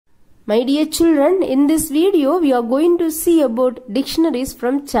My dear children, in this video we are going to see about dictionaries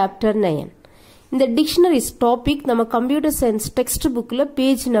from chapter 9. In the dictionaries topic, நம்ம computer science textbook la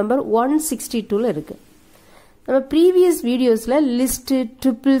page number 162 la இருக்கு. நம்ம previous videosல list,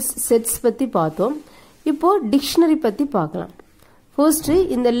 tuples, sets பத்தி பார்த்தோம். இப்போ dictionary பத்தி பார்க்கலாம். First,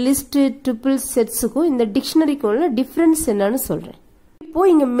 இந்த list, tuples, setsக்கும் இந்த dictionaryக்கும் உள்ள difference என்னன்னு சொல்றேன். இப்போ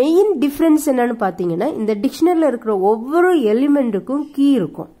இங்க main difference என்னன்னு பாத்தீங்கன்னா, இந்த dictionaryல இருக்கிற ஒவ்வொரு எலிமெண்ட்டுக்கும் key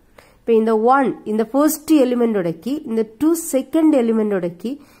இருக்கும். இப்போ இந்த 1 இந்த first எலிமெண்டோட key, இந்த 2 second எலிமெண்டோட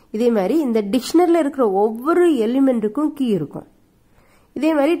key, இதே மாதிரி இந்த டிக்ஷனரியில் இருக்கிற ஒவ்வொரு எலிமெண்ட்டுக்கும் கீ இருக்கும்.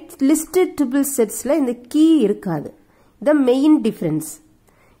 இதே மாதிரி லிஸ்டட் ட்ரிபிள் செட்ஸ்ல இந்த கீ இருக்காது. இது மெயின் டிஃபரன்ஸ்.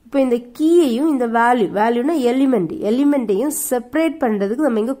 இப்போ இந்த கீயையும் இந்த வேல்யூனா எலிமெண்ட்டையும் செப்பரேட் பண்றதுக்கு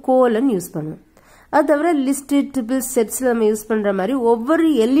நம்ம இங்க கோலன் யூஸ் பண்ணுவோம். அது தவிர லிஸ்டட் ட்ரிபிள் செட்ஸ்ல நம்ம யூஸ் பண்ற மாதிரி ஒவ்வொரு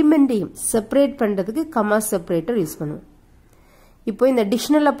எலிமெண்ட்டையும் செப்பரேட் பண்றதுக்கு கமா செப்பரேட்டர் யூஸ் பண்ணுவோம். இப்போ இந்த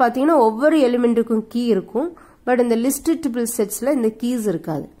டிக்ஷனரியில் பார்த்தீங்கன்னா ஒவ்வொரு எலிமெண்ட்டுக்கும் கீ இருக்கும். பட் இந்த லிஸ்டட் ட்ரிபிள் செட்ஸ்ல இந்த கீஸ்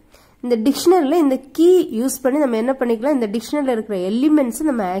இருக்காது. இந்த டிக்ஷனரியில இந்த கீ யூஸ் பண்ணி நம்ம என்ன பண்ணிக்கலாம், இந்த டிக்ஷனரியில் இருக்கிற எலிமெண்ட்ஸ்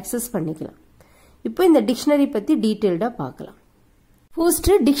நம்ம ஆக்சஸ் பண்ணிக்கலாம். இப்போ இந்த டிக்ஷனரி பத்தி டீடைல்டா பார்க்கலாம். ஃபர்ஸ்ட்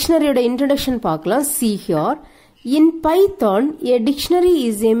டிக்ஷனரியோட இன்ட்ரோடக்ஷன் பார்க்கலாம். See here, in Python a dictionary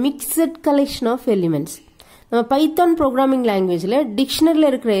is a mixed collection of elements. நம்ம பைத்தான் ப்ரோக்ராமிங் லாங்குவேஜ்ல டிக்ஷனரியில்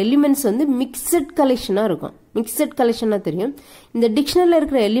இருக்கிற எலிமெண்ட்ஸ் வந்து மிக்சட் கலெக்ஷனா இருக்கும். மிக்சட் கலெக்ஷனா தெரியும். இந்த டிக்ஷனரியில்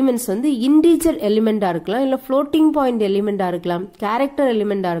இருக்கிற எலிமெண்ட்ஸ் வந்து இன்டீஜர் எலிமெண்டா இருக்கலாம், இல்ல ஃப்ளோட்டிங் பாயிண்ட் எலிமெண்டா இருக்கலாம், கேரக்டர்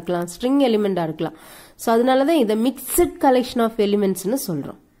எலிமெண்டா இருக்கலாம், ஸ்ட்ரிங் எலிமெண்டா இருக்கலாம். ஸோ அதனாலதான் இதை மிக்சட் கலெக்ஷன் ஆஃப் எலிமெண்ட்ஸ்னு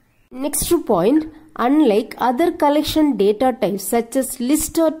சொல்றோம். Next point, unlike other collection data types such as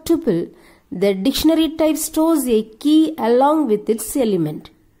list or tuple, the dictionary type stores a key along with its element.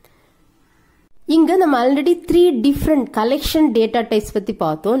 இங்க நம்ம already 3 different collection data types பத்தி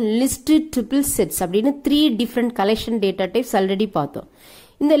பார்த்தோம். List, triple sets அப்படின்னு 3 different collection data types already பார்த்தோம்.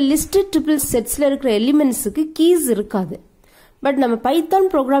 இந்த list, triple செட்ஸ்ல இருக்கிற எலிமெண்ட்ஸுக்கு keys இருக்காது. But நம்ம பைத்தான்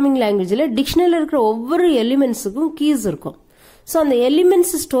ப்ரோக்ராமிங் லாங்குவேஜ்ல டிக்ஷனரியில் இருக்கிற ஒவ்வொரு எலிமெண்ட்ஸுக்கும் கீஸ் இருக்கும். ஸோ அந்த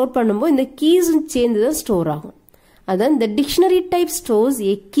எலிமெண்ட்ஸ் ஸ்டோர் பண்ணும்போது இந்த கீஸும் சேர்ந்து தான் ஸ்டோர் ஆகும். அதான் இந்த dictionary type stores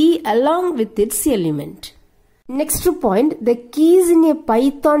a key along with its element. Next point, the keys in a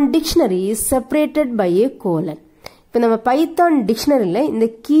Python dictionary is separated by a colon. இப்போ நம்ம பைத்தான் டிக்ஷனரியில் இந்த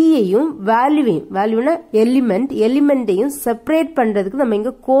கீயையும் வேல்யூனா எலிமெண்ட்டையும் செப்பரேட் பண்றதுக்கு நம்ம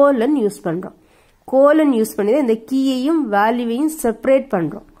இங்க கோலன் யூஸ் பண்றோம். கோலன் யூஸ் பண்ணி இந்த கீயையும் வேல்யூவையும் செப்பரேட்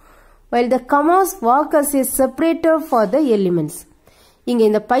பண்றோம். while the commas work as a separator for the elements. இங்க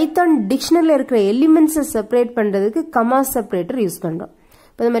இந்த பைத்தான் டிக்ஷனரியில் இருக்கிற எலிமெண்ட்ஸை செப்பரேட் பண்றதுக்கு கமா செப்பரேட்டர் யூஸ் பண்றோம்.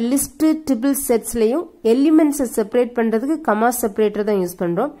 இப்போ நம்ம லிஸ்ட், ட்ரிபிள் செட்ஸ்லயும் எலிமெண்ட்ஸை செப்பரேட் பண்றதுக்கு கமா செப்பரேட்டர் தான் யூஸ்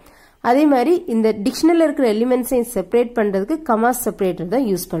பண்றோம். அதே மாதிரி இந்த டிக்ஷனரியில் இருக்கிற எலிமெண்ட்ஸையும் செப்பரேட் பண்றதுக்கு கமா செப்பரேட்டர் தான்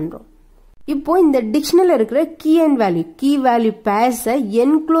யூஸ் பண்றோம். இப்போ இந்த டிக்ஷனரியில் இருக்கிற கீ வேல்யூ பேர்ஸை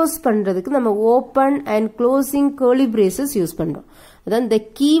என்க்ளோஸ் பண்றதுக்கு நம்ம open and closing curly braces use பண்றோம். அதான் the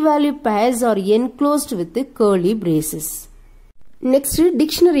key value pairs are enclosed with curly braces. Next,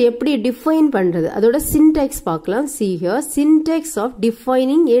 dictionary எப்படி define பண்றது, அதோட syntax பார்க்கலாம். See here, syntax of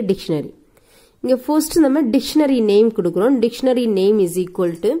defining a dictionary. இங்க first நம்ம dictionary name கொடுக்கிறோம். dictionary name is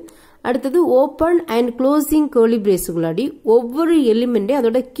equal to, அடுத்தது open and closing curly braces குள்ளாடி ஒவ்வொரு எலிமெண்டே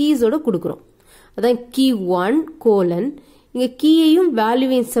அதோட கீஸோட கொடுக்கிறோம். அதான் key 1 colon. இங்க கீயையும்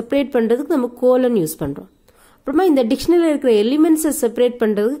வேல்யூவையும் செப்பரேட் பண்றதுக்கு நம்ம கோலன் யூஸ் பண்றோம். அப்புறமா இந்த டிக்ஷனரியில் இருக்கிற எலிமெண்ட்ஸை செப்பரேட்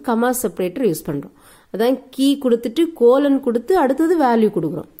பண்றதுக்கு கமா செப்பரேட்டர் யூஸ் பண்றோம். அதான் கீ கொடுத்துட்டு கோலன் கொடுத்து அடுத்தது வேல்யூ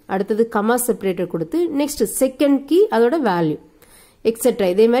கொடுக்குறோம். அடுத்தது கமா செப்பரேட்டர் கொடுத்து நெக்ஸ்ட் செகண்ட் கீ அதோட வேல்யூ எக்ஸெட்ரா.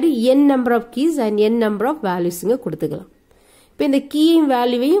 இதே மாதிரி n number of keys and n number of வேல்யூஸ்ங்க கொடுத்துக்கலாம். இப்போ இந்த கீயும்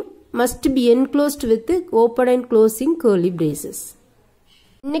வேல்யூவையும் must be enclosed with open and closing curly braces.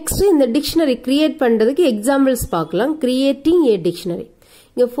 Next இந்த டிக்ஷனரி கிரியேட் பண்றதுக்கு எக்ஸாம்பிள்ஸ் பார்க்கலாம். கிரியேட்டிங் ஏ டிக்ஷனரி.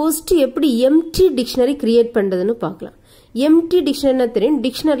 இங்க ஃபர்ஸ்ட் எப்படி எம்டி டிக்ஷனரி கிரியேட் பண்றதுன்னு பார்க்கலாம். எம்டி டிக்ஷனரினா தெரியும்,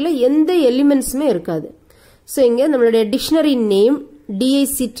 டிக்ஷனரியில் எந்த எலிமெண்ட்ஸுமே இருக்காது. ஸோ இங்க நம்மளுடைய டிக்ஷனரி நேம்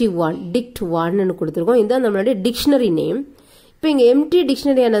dict1 dict1 கொடுத்துருக்கோம். இதுதான் நம்மளுடைய டிக்ஷனரி நேம். இப்போ இங்க எம்டி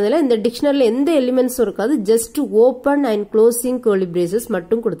டிக்ஷனரி ஆனதுல இந்த டிக்ஷனரியில் எந்த எலிமெண்ட்ஸும் இருக்காது, just open and closing curly braces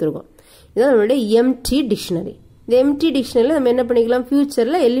மட்டும் கொடுத்துருக்கோம். இதுதான் நம்மளுடைய எம்டி டிக்ஷனரி. இந்த எம்டி டிக்ஷனரியில் நம்ம என்ன பண்ணிக்கலாம்,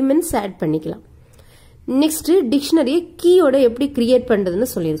 ஃபியூச்சர்ல எலிமெண்ட்ஸ் ஆட் பண்ணிக்கலாம். நெக்ஸ்ட் டிக்ஷனரியை கீயோட எப்படி கிரியேட்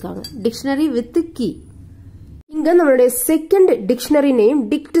பண்றதுன்னு சொல்லியிருக்காங்க. Dictionary with key. இங்க நம்மளுடைய செகண்ட் டிக்ஷனரி நேம்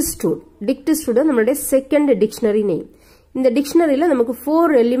டிக்ட் நம்மளுடைய செகண்ட் டிக்ஷனரி நேம். இந்த டிக்ஷனரியில நமக்கு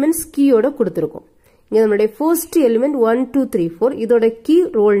 4 எலிமெண்ட்ஸ் கீயோட கொடுத்துருக்கோம். இங்க நம்மளுடைய ஃபர்ஸ்ட் எலிமெண்ட் 1 2 3 4, இதோட கீ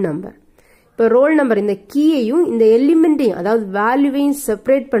ரோல் நம்பர். இப்போ ரோல் நம்பர் இந்த கீயையும் இந்த எலிமெண்ட்டையும் அதாவது வேல்யூவையும்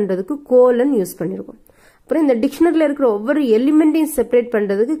செப்பரேட் பண்றதுக்கு கோலன் யூஸ் பண்ணிருக்கோம். அப்புறம் இந்த டிக்ஷனரியில் இருக்கிற ஒவ்வொரு எலிமெண்ட்டையும் செப்பரேட்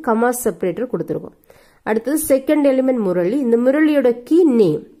பண்றதுக்கு கமா செப்பரேட்டர் கொடுத்துருக்கோம். அடுத்தது செகண்ட் எலிமெண்ட் முரளி. இந்த முரளியோட கீ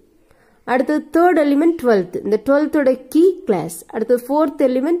நேம். அடுத்தது third element 12th. இந்த 12th ஓட key class. அடுத்தது fourth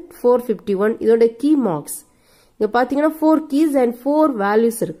element 451. இதோட key marks. இங்க பாத்தீங்கன்னா 4 keys and 4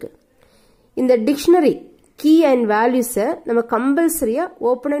 values இருக்கு. இந்த dictionary key and values நம்ம கம்பல்சரியா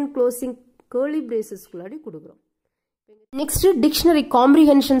open and closing curly braces குள்ளாடி கொடுக்கிறோம். Next dictionary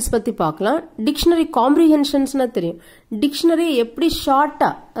comprehensions பத்தி பார்க்கலாம். dictionary comprehensionsனா தெரியும். dictionary எப்படி ஷார்ட்டா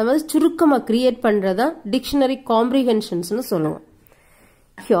அதாவது சுருக்கமா கிரியேட் பண்றதா dictionary comprehensonsனு சொல்லுவோம்.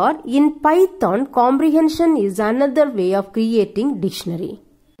 Here in Python comprehension is another way of creating dictionary.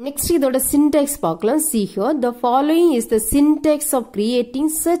 Next இதோட syntax பார்க்கலாம். See here the following is the syntax of creating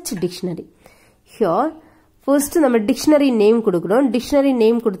such dictionary. Here first நம்ம dictionary name கொடுக்கிறோம். dictionary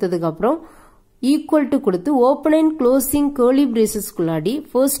name கொடுத்ததுக்கு அப்புறம் equal to கொடுத்து open and closing curly braces குள்ளாடி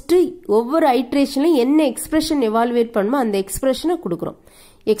first ஒவ்வொரு iterationல என்ன expression evaluate பண்ணுமோ அந்த expression கொடுக்கிறோம்.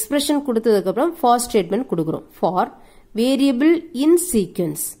 expression கொடுத்ததுக்கு அப்புறம் for statement கொடுக்கிறோம். for variable in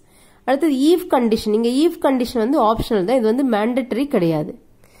sequence. அடுத்தது if condition. இங்க if condition வந்து optional தான், இது வந்து mandatory கிடையாது.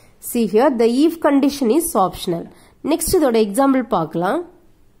 See here the if condition is optional. next இதோட example பார்க்கலாம்.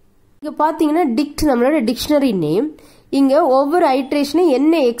 இங்க பாத்தீங்கன்னா dict நம்மளோட dictionary name. இங்க ஒவ்வொரு ஐட்ரேஷனும்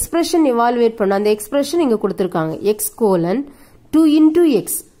என்ன எக்ஸ்பிரஷன் எவாலுவேட் பண்ண அந்த எக்ஸ்பிரஷன் இங்க கொடுத்திருக்காங்க x colon 2 into x.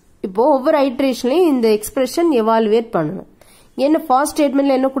 இப்போ ஒவ்வொரு ஐட்ரேஷன்லயும் இந்த எக்ஸ்பிரஷன் எவாலுவேட் பண்ணணும். என்ன ஃபார்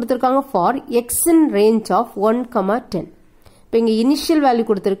ஸ்டேட்மெண்ட்ல என்ன கொடுத்திருக்காங்க for x in range of 1, 10. இப்போ இங்க இனிஷியல் வேல்யூ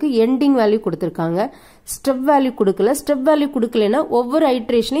கொடுத்திருக்கு, எண்டிங் வேல்யூ கொடுத்திருக்காங்க, ஸ்டெப் வேல்யூ கொடுக்கல. ஸ்டெப் வேல்யூ கொடுக்கலனா ஒவ்வொரு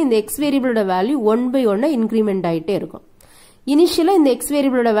ஐட்ரேஷன்லயும் இந்த x வேரியபிளோட வேல்யூ 1 by 1 இன்கிரிமெண்ட் ஆயிட்டே இருக்கும். இனிஷியலா இந்த x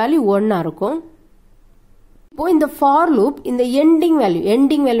வேரியபிளோட வேல்யூ 1 இருக்கும். இப்போ இந்த ஃபார் லூப் இந்த எண்டிங்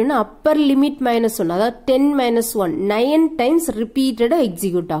வேல்யூனா அப்பர் லிமிட் -1 அதாவது 10 - 1 9 டைம்ஸ் ரிப்பீட்டடா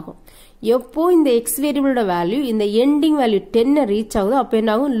எக்ஸிக்யூட் ஆகும். எப்போ இந்த எக்ஸ் வேரியபிளோட வேல்யூ இந்த எண்டிங் வேல்யூ 10 ரீச் ஆகுதோ அப்போ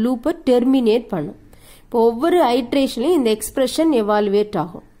என்ன ஆகும், லூப்பை டெர்மினேட் பண்ணும். இப்போ ஒவ்வொரு ஐட்ரேஷன்லயும் இந்த எக்ஸ்பிரஷன் எவாலுவேட்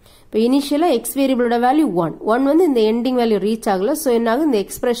ஆகும். இப்போ இனிஷியலா எக்ஸ் வேரியபிளோட வேல்யூ 1 வந்து இந்த எண்டிங் வேல்யூ ரீச் ஆகல, சோ என்ன ஆகும், இந்த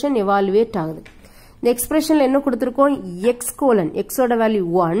எக்ஸ்பிரஷன் எவாலுவேட் ஆகுது. இந்த எக்ஸ்பிரஷன்ல என்ன கொடுத்திருக்கோம், எக்ஸ் கோலன் எக்ஸோட வேல்யூ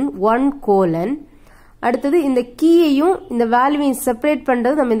 1 கோலன். அடுத்தது இந்த கீயையும் இந்த வேல்யூவையும் செப்பரேட்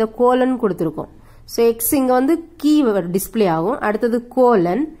பண்றது நம்ம இந்த கோலன் கொடுத்திருக்கோம். சோ எக்ஸ் இங்க வந்து கீ டிஸ்பிளே ஆகும். அடுத்தது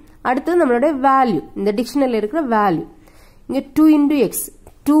கோலன். அடுத்தது நம்மளோட வேல்யூ இந்த டிக்ஷனரியில் இருக்கிற வேல்யூ. இங்க 2 into x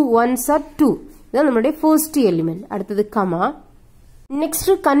 2 1s are 2. இதான் நம்மளுடைய ஃபர்ஸ்ட் எலிமெண்ட். அடுத்தது கமா.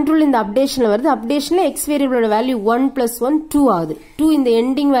 நெக்ஸ்ட் கண்ட்ரோல் இந்த அப்டேஷன்ல வருது. அப்டேஷன்ல எக்ஸ் வேரியபிளோட வேல்யூ 1 + 1 2 ஆகுது. 2 இந்த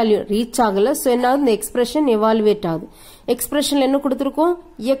எண்டிங் வேல்யூ ரீச் ஆகல, சோ என்ன ஆகுது, இந்த எக்ஸ்பிரஷன் எவாலுவேட் ஆகுது. எக்ஸ்பிரஷன்ல என்ன கொடுத்திருக்கோம்,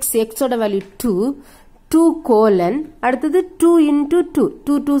 எக்ஸோட வேல்யூ 2 கோலன். அடுத்தது 2 into 2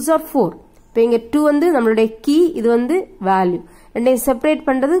 2 2s are 4. இப்போ இங்க 2 வந்து நம்மளுடைய கீ, இது வந்து வேல்யூ, ரெண்டையும் செப்பரேட்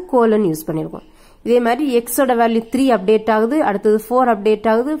பண்றது கோலன் யூஸ் பண்ணிருக்கோம். இதே மாதிரி எக்ஸோட வேல்யூ 3 அப்டேட் ஆகுது. அடுத்தது 4 அப்டேட்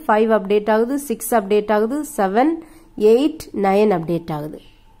ஆகுது, 5 அப்டேட் ஆகுது, 6 அப்டேட் ஆகுது, 7 8 9 அப்டேட் ஆகுது.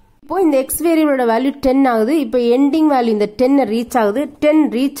 இப்போ இந்த எக்ஸ் வேரியபிளோட வேல்யூ 10 ஆகுது. இப்போ எண்டிங் வேல்யூ இந்த 10 ரீச் ஆகுது. 10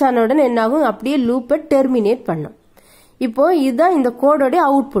 ரீச் ஆன உடனே என்ன ஆகும், அப்படியே லூப்பை டெர்மினேட் பண்ணும். இப்போ இதுதான் இந்த கோடோட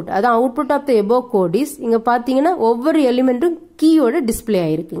அவுட்புட். அதான் output of the above code is. இங்க பாத்தீங்கன்னா ஒவ்வொரு எலிமெண்ட்டும் கீயோட டிஸ்பிளே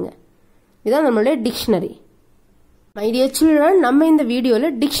ஆயிருக்குங்க. இதான் நம்மளுடைய டிக்ஷனரி. மை டியர் சில்ட்ரன், நம்ம இந்த வீடியோல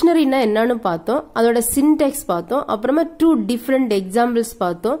டிக்ஷனரினா என்னன்னு பார்த்தோம், அதோட சின்டெக்ஸ் பார்த்தோம், அப்புறமா 2 டிஃபரெண்ட் எக்ஸாம்பிள்ஸ்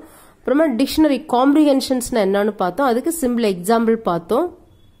பார்த்தோம், அப்புறமா டிக்ஷனரி காம்ப்ரிஹென்ஷன்ஸ்னா என்னன்னு பார்த்தோம், அதுக்கு சிம்பிள் எக்ஸாம்பிள் பார்த்தோம்.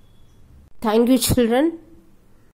 Thank you children.